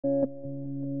Hi everyone,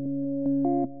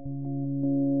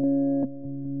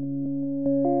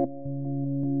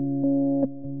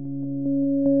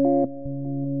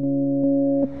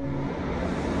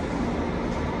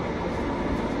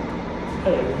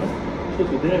 so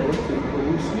today I'm going to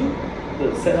introduce you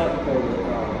the setup for the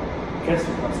gas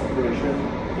separation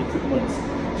equipment.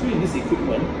 So in this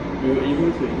equipment, we were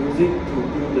able to use it to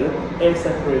do the air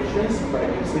separations by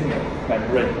using a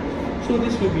membrane. So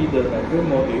this will be the membrane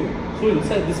module. So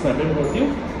inside this membrane module,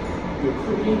 you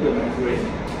put in the membrane,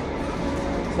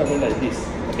 something like this.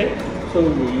 Okay, so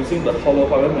we're using the hollow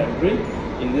fiber membrane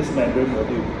in this membrane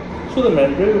module. So the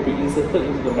membrane will be inserted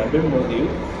into the membrane module,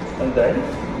 and then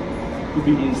will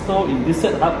be installed in this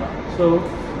setup. So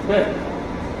that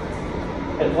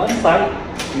at one side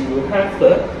we will have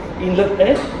the inlet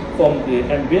air from the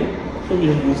ambient. So we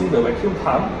are using the vacuum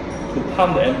pump to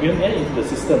pump the ambient air into the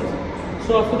system.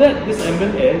 So after that, this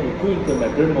ambient air will go into the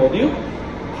membrane module,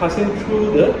 passing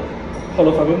through the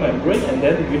hollow fiber membrane, and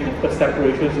then we have the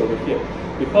separations over here.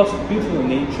 Because due to the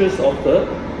natures of the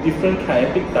different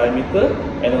kinetic diameter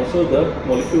and also the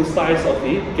molecule size of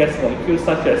the gas molecules,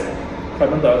 such as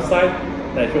carbon dioxide,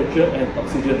 nitrogen and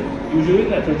oxygen. Usually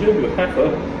nitrogen will have a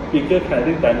bigger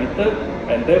kinetic diameter,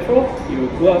 and therefore it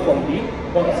will go out from the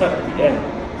one side at the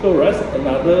end. So whereas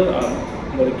another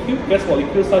molecule, gas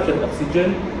molecules such as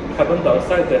oxygen, carbon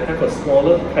dioxide, that have a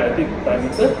smaller kinetic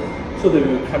diameter, so they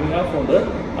will be coming out from the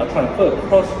transfer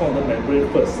across from the membrane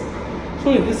first.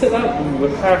 So in this setup, we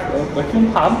will have a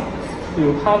vacuum pump. We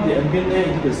will pump the ambient air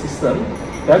into the system.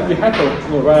 Then we have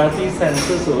a variety of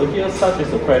sensors over here, such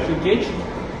as the pressure gauge,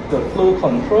 the flow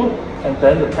control, and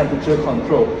then the temperature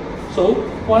control. So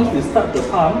once we start the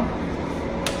pump,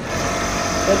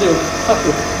 then they will start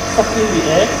to suck in the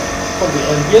air from the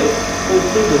ambient, go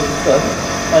through the system,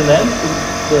 and then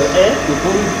the air will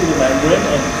go into the membrane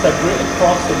and separate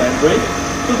across the membrane,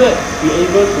 so that we're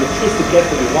able to choose the gas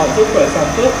that we want. So for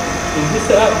example, in this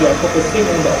setup, we are focusing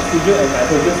on the oxygen and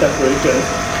nitrogen separations.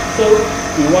 So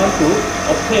we want to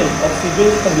obtain oxygen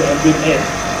from the ambient air.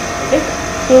 Okay,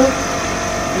 so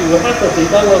we will have the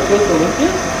data workers over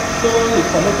here. So we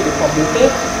connect to the computer,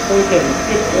 so we can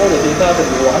retrieve all the data that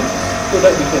we want, so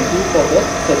that we can do for the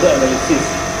further analysis.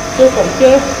 So from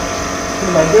here to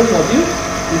the membrane module,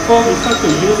 before we start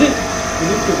to use it, we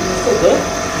need to insert the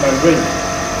membrane.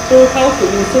 So how to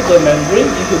insert the membrane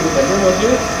into the membrane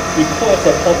module? We call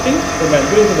supporting the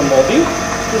membrane into the module.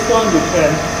 This one you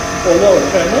can follow our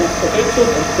channel. Okay, so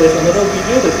there's another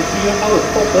video that teaches you how to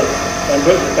port the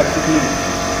membrane effectively.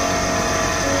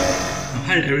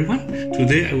 Hi everyone,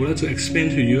 today I would like to explain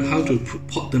to you how to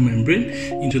port the membrane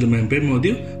into the membrane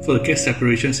module for the gas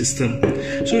separation system.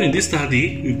 So in this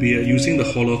study, we'll be using the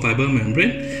hollow fiber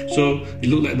membrane. So it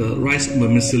looks like the rice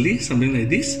vermicelli, something like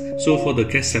this. So for the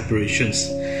gas separations.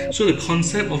 So the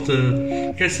concept of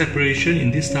the gas separation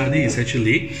in this study is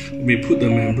actually we put the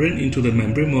membrane into the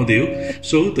membrane module.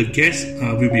 So the gas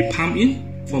will be pumped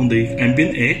in from the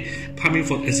ambient air, pumping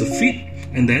for as a feed,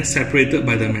 and then separated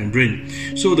by the membrane.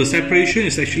 So the separation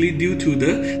is actually due to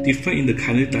the difference in the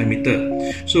kinetic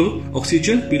diameter. So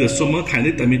oxygen with a smaller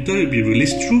kinetic diameter will be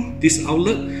released through this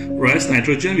outlet, whereas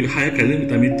nitrogen with higher kinetic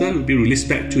diameter will be released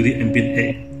back to the ambient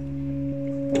air.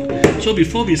 So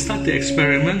before we start the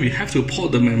experiment, we have to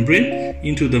port the membrane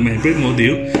into the membrane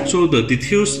module. So the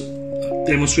details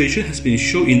demonstration has been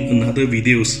shown in another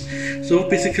videos. So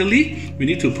basically, we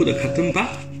need to put a cotton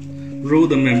bud, roll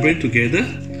the membrane together,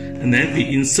 and then we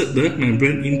insert the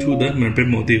membrane into the membrane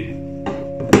module.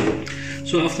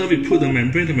 So after we put the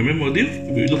membrane in the membrane module,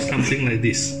 it will look something like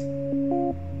this.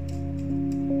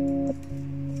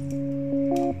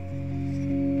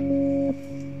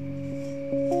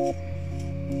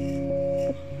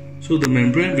 So the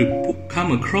membrane will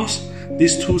come across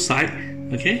these two sides.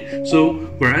 Okay, so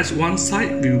whereas one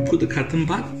side we will put the cotton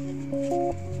bud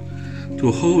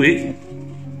to hold it,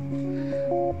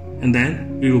 and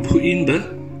then we will put in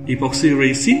the epoxy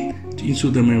resin into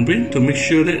the membrane to make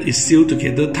sure that it's sealed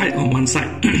together tight on one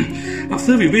side.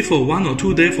 After we wait for 1 or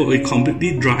 2 days for it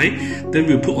completely dry, then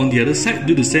we'll put on the other side,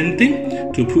 do the same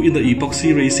thing to put in the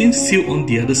epoxy resin, seal on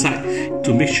the other side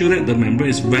to make sure that the membrane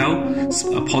is well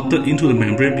ported into the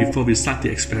membrane before we start the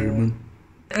experiment.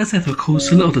 Let's have a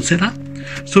closer look at the setup.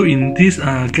 So in this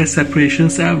gas separation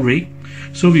setup rig,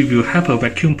 so we will have a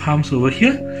vacuum pumps over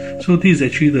here. So this is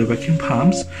actually the vacuum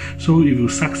pumps. So it will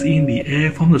suck in the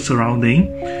air from the surrounding,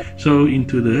 so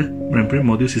into the membrane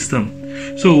module system.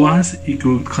 So once it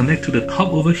will connect to the top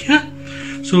over here,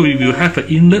 so we will have an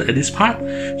inlet at this part.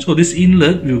 So this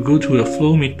inlet will go to a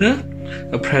flow meter,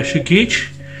 a pressure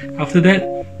gauge. After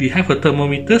that, we have a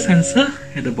thermometer sensor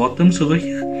at the bottom over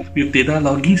here with data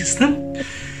logging system.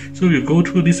 So we'll go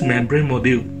through this membrane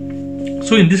module.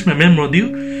 So in this membrane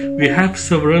module, we have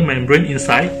several membranes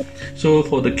inside, so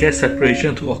for the gas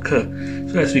separation to occur.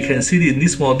 So as we can see in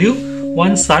this module,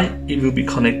 one side it will be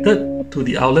connected to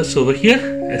the outlets over here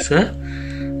as a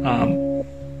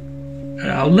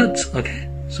outlet. Okay,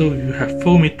 so you have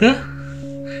flow meter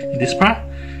in this part,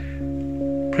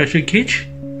 pressure gauge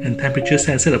and temperature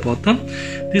sensor at the bottom.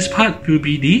 This part will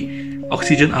be the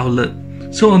oxygen outlet.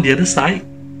 So on the other side,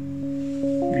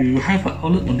 you have an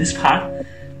outlet on this part.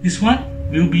 This one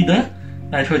will be the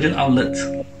nitrogen outlet.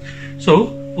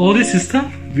 So all this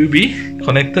system will be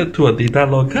connected to a data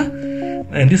logger,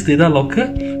 and this data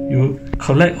logger will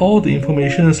collect all the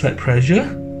information like pressure,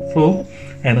 flow,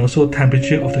 and also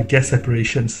temperature of the gas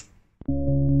separations.